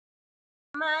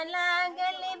रामा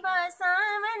लागल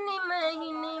बसावन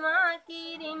महीनवा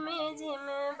की रिम झिम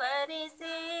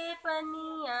बरसे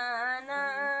पनियाना।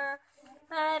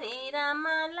 हरे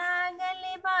रामा लागल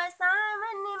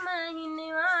बसावन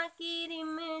महीनवा की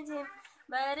रिम झिम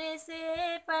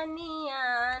बरसे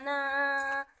पनियाना।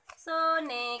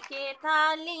 सोने के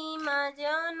थाली में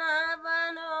जौना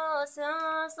परोसो,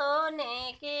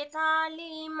 सोने के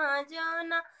थाली में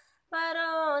जौना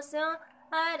परोसो।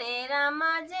 हरे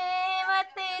रामा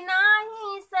जेवत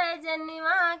नाही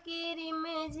सजनवा की रिम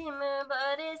झिम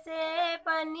बरसे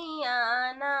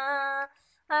पनियाना।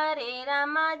 हरे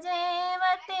रामा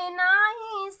जेवत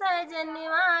नाही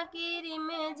सजनवा की रिम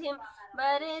झिम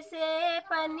बरसे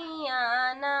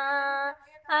पनियाना।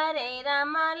 हरे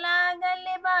रामा लागल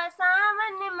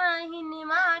बसावन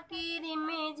महीनवा की रिम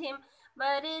झिम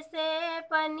बरसे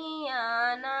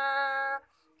पनियाना।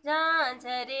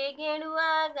 झांझरे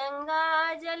गेड़ुआ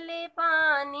गंगा जल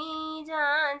पानी,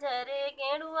 झांझरे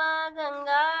गेड़ुआ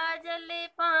गंगा जल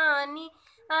पानी।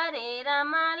 हरे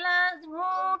रामा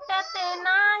घूटत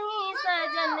नाही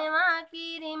सजनवा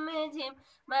की रिम झिम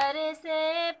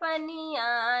बरसे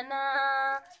पनियाना।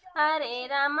 हरे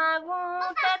रामा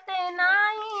घूटत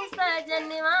नाही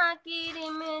सजनवा की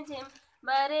रिम झिम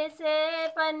बरसे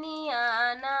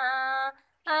पनियाना।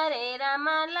 हरे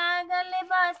रामा लागल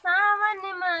बसावन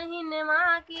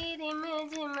महीनवा की रिम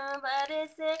झिम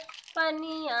बरसे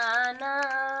पनियाना।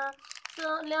 तो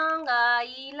लौंगा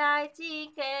इलायची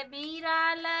के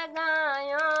बीरा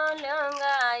लगायो,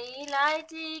 लौंगा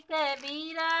इलायची के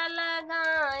बीरा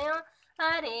लगायो।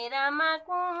 हरे रामा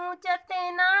कूचत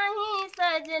नाही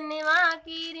सजनवा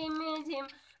की रिम झिम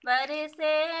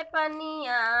बरसे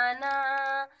पनियाना।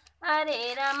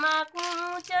 हरे रामा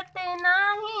कूचत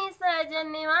नाही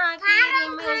सजनवा की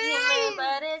रिम झिम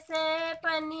बरसे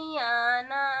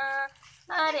पनियाना।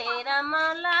 हरे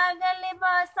रामा लागल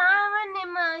बसावन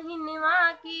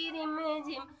महीनवा की रिम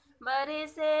झिम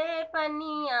बरसे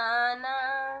पनियाना।